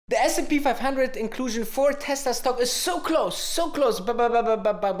S&P 500 inclusion for Tesla stock is so close,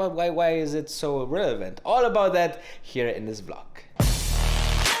 but why is it so relevant? All about that here in this vlog.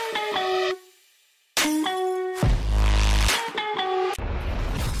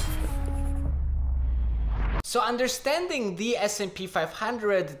 So understanding the S&P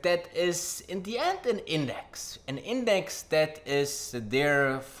 500, that is in the end an index that is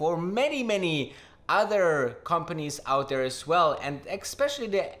there for many other companies out there as well, and especially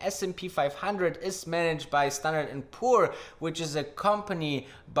the S&P 500 is managed by Standard & Poor, which is a company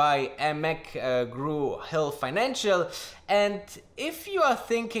by McGraw-Hill Financial. And if you are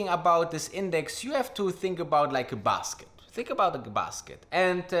thinking about this index, you have to think about like a basket. Think about a basket,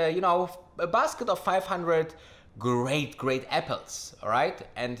 and you know, a basket of 500 great apples, all right?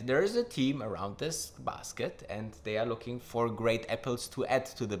 And there is a team around this basket, and they are looking for great apples to add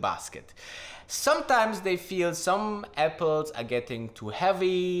to the basket. Sometimes they feel some apples are getting too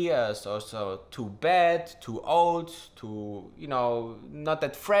heavy, so too bad, too old, too, you know, not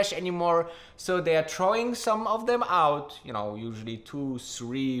that fresh anymore. So they are throwing some of them out, you know, usually 2,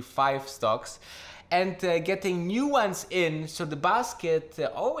 3, 5 stocks, and getting new ones in, so the basket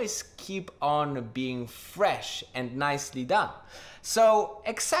always keep on being fresh and nicely done. So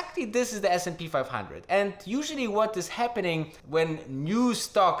exactly this is the S&P 500, and usually what is happening when new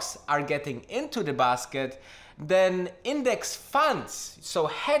stocks are getting into the basket, then index funds, so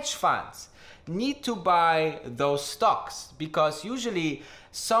hedge funds, need to buy those stocks, because usually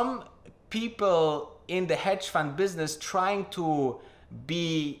some people in the hedge fund business trying to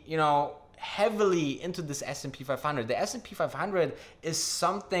be, you know, heavily into this S&P 500. The S&P 500 is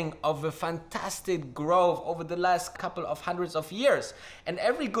something of a fantastic growth over the last couple of hundreds of years. And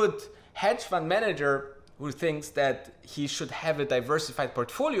every good hedge fund manager who thinks that he should have a diversified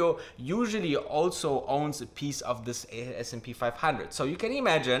portfolio usually also owns a piece of this S&P 500. So you can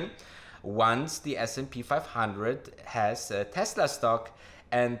imagine, once the S&P 500 has a Tesla stock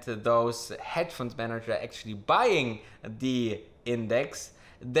and those hedge fund managers are actually buying the index,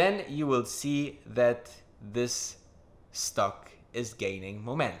 then you will see that this stock is gaining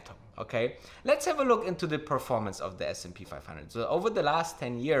momentum. Okay, let's have a look into the performance of the S&P 500. So over the last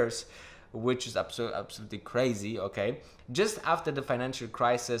 10 years, which is absolutely crazy, okay, just after the financial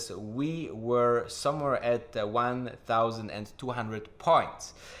crisis, we were somewhere at 1,200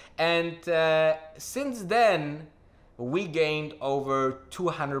 points. And since then, we gained over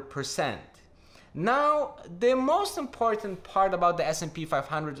 200%. Now, the most important part about the S&P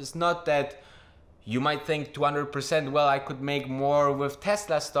 500 is not that you might think 200%, well, I could make more with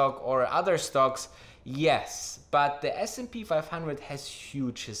Tesla stock or other stocks. Yes, but the S&P 500 has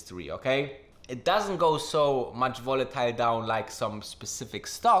huge history, okay? It doesn't go so much volatile down like some specific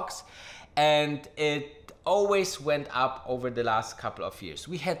stocks, and it always went up over the last couple of years.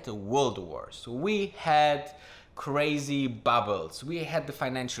 We had the world wars, we had crazy bubbles, we had the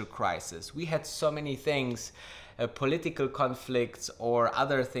financial crisis, we had so many things, political conflicts or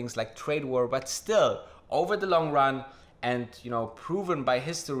other things like trade war, but still over the long run, and you know, proven by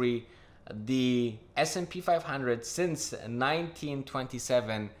history, the S&P 500 since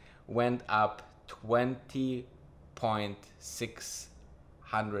 1927 went up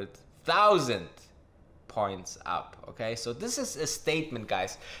 20,600,000 points up. Okay, so this is a statement,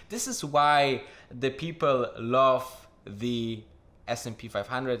 guys. This is why the people love the S&P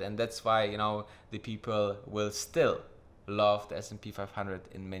 500, and that's why, you know, the people will still love the S&P 500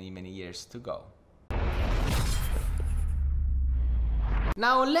 in many years to go.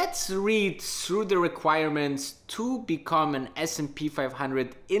 Now let's read through the requirements to become an S&P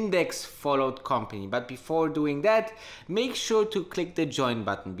 500 index followed company. But before doing that, make sure to click the join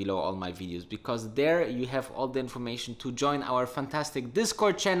button below all my videos, because there you have all the information to join our fantastic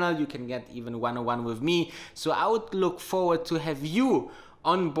Discord channel. You can get even one-on-one with me. So I would look forward to have you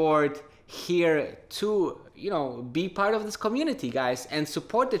on board here to, you know, be part of this community, guys, and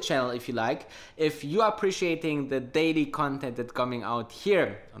support the channel if you like. If you are appreciating the daily content that's coming out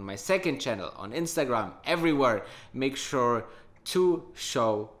here on my second channel, on Instagram, everywhere, make sure to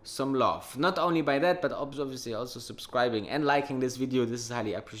show some love. Not only by that, but obviously also subscribing and liking this video. This is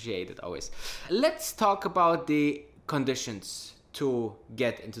highly appreciated always. Let's talk about the conditions to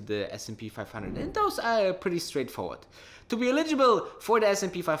get into the S&P 500, and those are pretty straightforward. To be eligible for the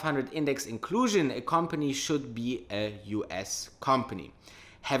S&P 500 index inclusion, a company should be a US company,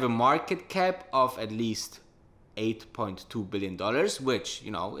 have a market cap of at least $8.2 billion, which,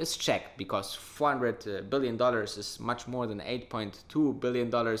 you know, is checked, because $400 billion is much more than $8.2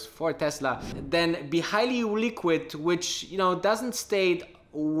 billion for Tesla. Then be highly liquid, which, you know, doesn't state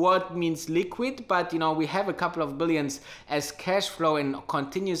what means liquid, but we have a couple of billions as cash flow and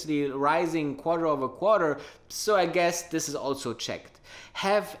continuously rising quarter over quarter. So I guess this is also checked.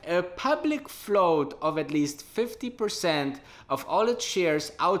 Have a public float of at least 50% of all its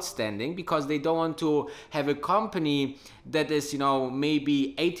shares outstanding, because they don't want to have a company that is,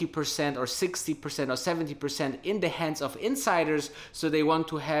 maybe 80% or 60% or 70% in the hands of insiders. So they want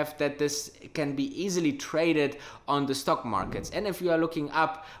to have that this can be easily traded on the stock markets. And if you are looking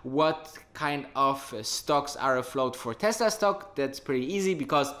up what kind of stocks are afloat for Tesla stock, that's pretty easy,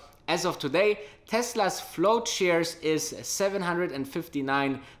 because as of today, Tesla's float shares is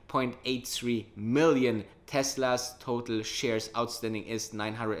 759.83 million. Tesla's total shares outstanding is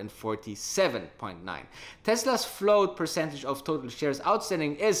 947.9. Tesla's float percentage of total shares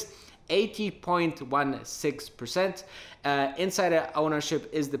outstanding is 80.16%. Insider ownership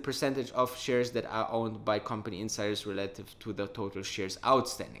is the percentage of shares that are owned by company insiders relative to the total shares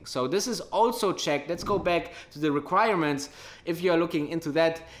outstanding. So this is also checked. Let's go back to the requirements. If you are looking into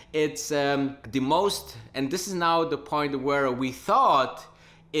that, it's the most, and this is now the point where we thought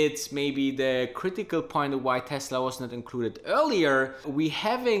it's maybe the critical point of why Tesla was not included earlier. We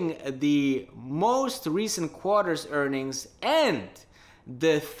having the most recent quarter's earnings and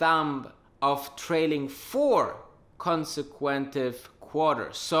the thumb of trailing 4 consecutive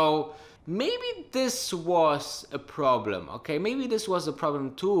quarters. So maybe this was a problem, okay? Maybe this was a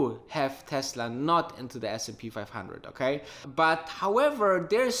problem to have Tesla not into the S&P 500, okay? But however,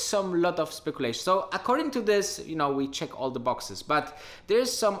 there's some lot of speculation. So according to this, we check all the boxes, but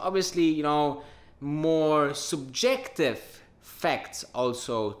there's some obviously, more subjective facts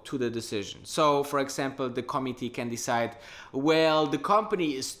also to the decision. So for example, the committee can decide, well, the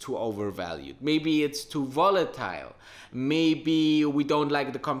company is too overvalued, maybe it's too volatile, maybe we don't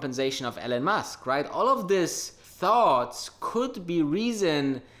like the compensation of Elon Musk, right? All of these thoughts could be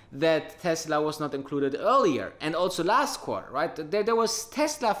reason that Tesla was not included earlier, and also last quarter, right? There was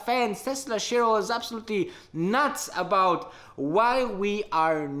Tesla fans, Tesla shareholders absolutely nuts about why we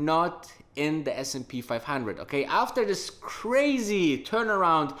are not in the S&P 500, okay? After this crazy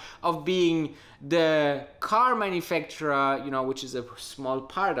turnaround of being the car manufacturer, which is a small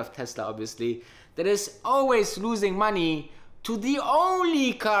part of Tesla, obviously, that is always losing money, to the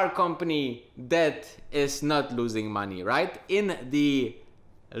only car company that is not losing money, right? In the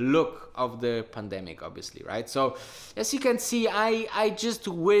look of the pandemic, obviously, right? So as you can see, I just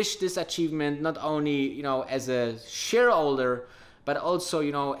wish this achievement not only, as a shareholder, but also,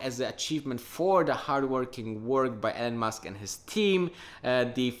 as an achievement for the hardworking work by Elon Musk and his team,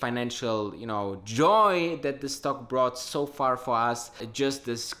 the financial, joy that the stock brought so far for us, just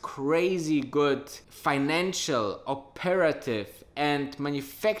this crazy good financial, operative, and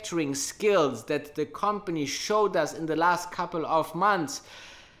manufacturing skills that the company showed us in the last couple of months.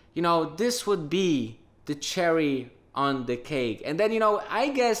 This would be the cherry on the cake. And then, I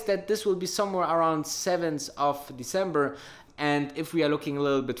guess that this will be somewhere around 7th of December. And if we are looking a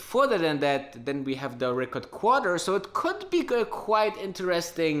little bit further than that, then we have the record quarter. So it could be a quite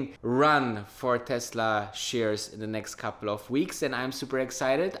interesting run for Tesla shares in the next couple of weeks. And I'm super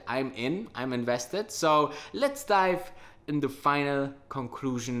excited. I'm invested. So let's dive in the final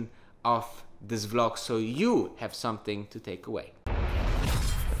conclusion of this vlog so you have something to take away.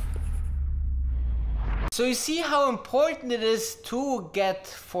 So you see how important it is to get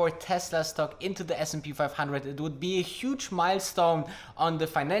for Tesla stock into the S&P 500. It would be a huge milestone on the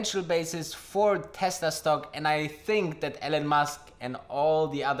financial basis for Tesla stock, and I think that Elon Musk and all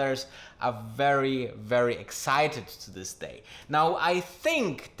the others are very, very excited to this day. Now, I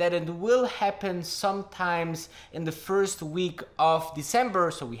think that it will happen sometimes in the first week of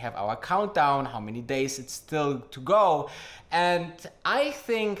December. So we have our countdown, how many days it's still to go. And I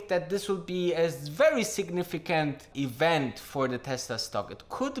think that this will be a very significant event for the Tesla stock. It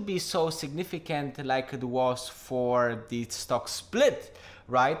could be so significant like it was for the stock split,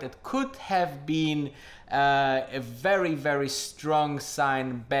 right? It could have been a very, very strong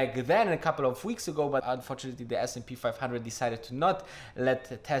sign back then a couple of weeks ago, but unfortunately the S&P 500 decided to not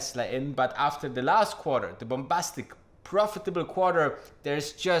let Tesla in. But after the last quarter, the bombastic profitable quarter,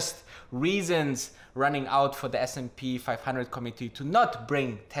 there's just reasons running out for the S&P 500 committee to not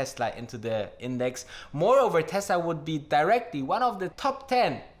bring Tesla into the index. Moreover, Tesla would be directly one of the top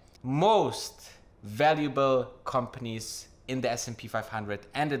 10 most valuable companies in the S&P 500,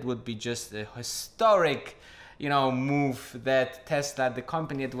 and it would be just a historic, move that Tesla, the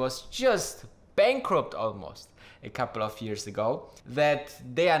company that was just bankrupt almost, a couple of years ago, that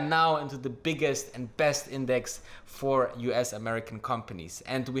they are now into the biggest and best index for US American companies.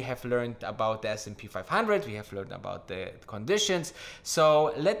 And we have learned about the S&P 500, we have learned about the conditions.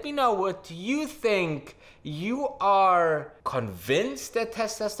 So let me know what you think. You are convinced that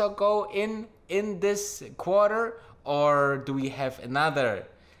Tesla stock go in this quarter, or do we have another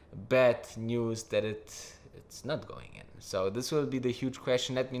bad news that it's not going in? So this will be the huge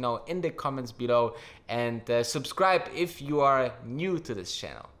question. Let me know in the comments below, and subscribe if you are new to this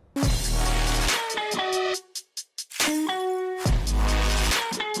channel.